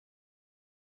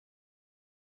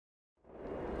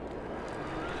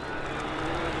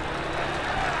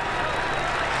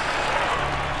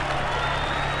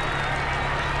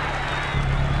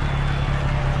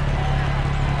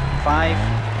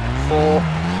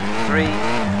3, 2, 1,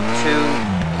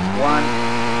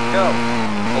 go.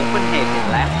 Open hairpin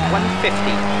left, 150.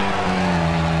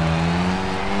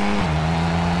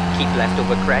 Keep left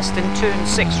over crest and turn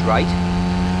 6 right.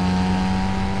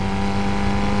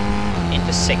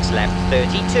 Into 6 left,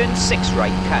 30, turn 6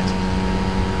 right, cut.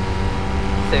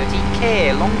 30,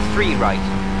 care, long 3 right.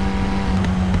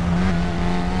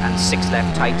 And 6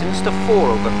 left tightens to 4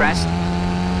 over crest.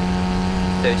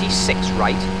 36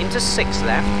 right, into 6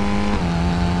 left.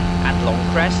 And long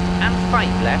crest, and 5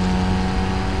 left.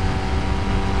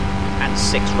 And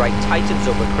 6 right tightens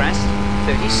over crest.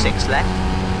 36 left.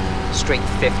 Straight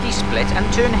 50 split and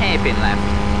turn hairpin left.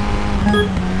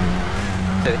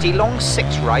 30 long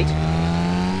 6 right.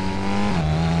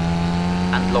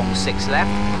 And long 6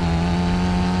 left.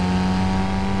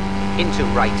 Into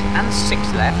right and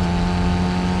 6 left.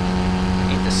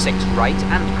 Into 6 right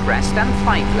and crest and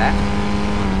 5 left.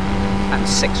 And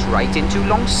 6 right into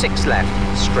long 6 left,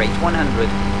 straight 100.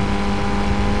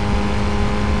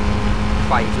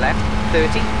 5 left,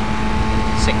 30.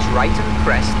 6 right and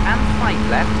crest and 5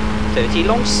 left. 30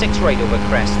 long 6 right over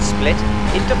crest, split.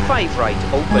 Into 5 right,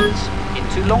 opens.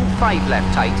 Into long 5 left,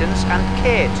 tightens and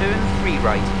care, turn 3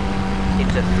 right.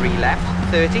 Into 3 left,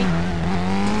 30.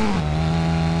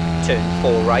 Turn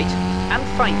 4 right and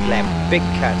 5 left, big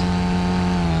cut.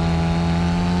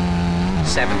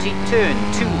 70, turn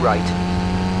 2 right.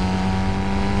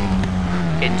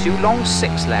 Into long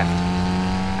 6 left.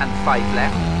 And 5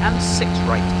 left and 6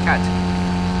 right, cut.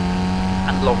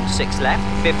 And long 6 left,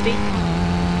 50.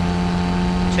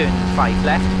 Turn 5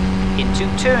 left. Into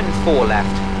turn 4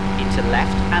 left. Into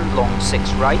left and long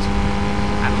 6 right.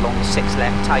 And long 6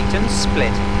 left, tightens,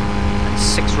 split. And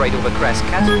 6 right over crest,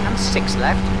 cut. And 6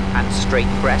 left. And straight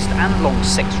crest and long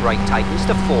 6 right tightens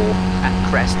to 4 and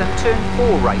crest and turn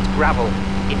 4 right, gravel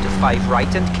into 5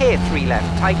 right and care 3 left,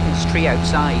 tightens tree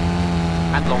outside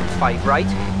and long 5 right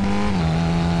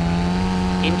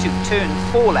into turn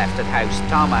 4 left at house,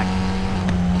 tarmac,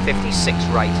 56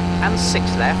 right and 6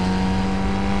 left,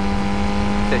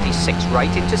 36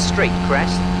 right into straight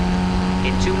crest,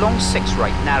 into long 6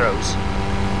 right, narrows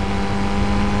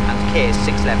and care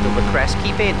 6 left over crest,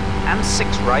 keep in and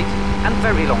 6 right and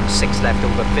very long 6 left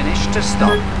over finish to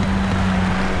stop.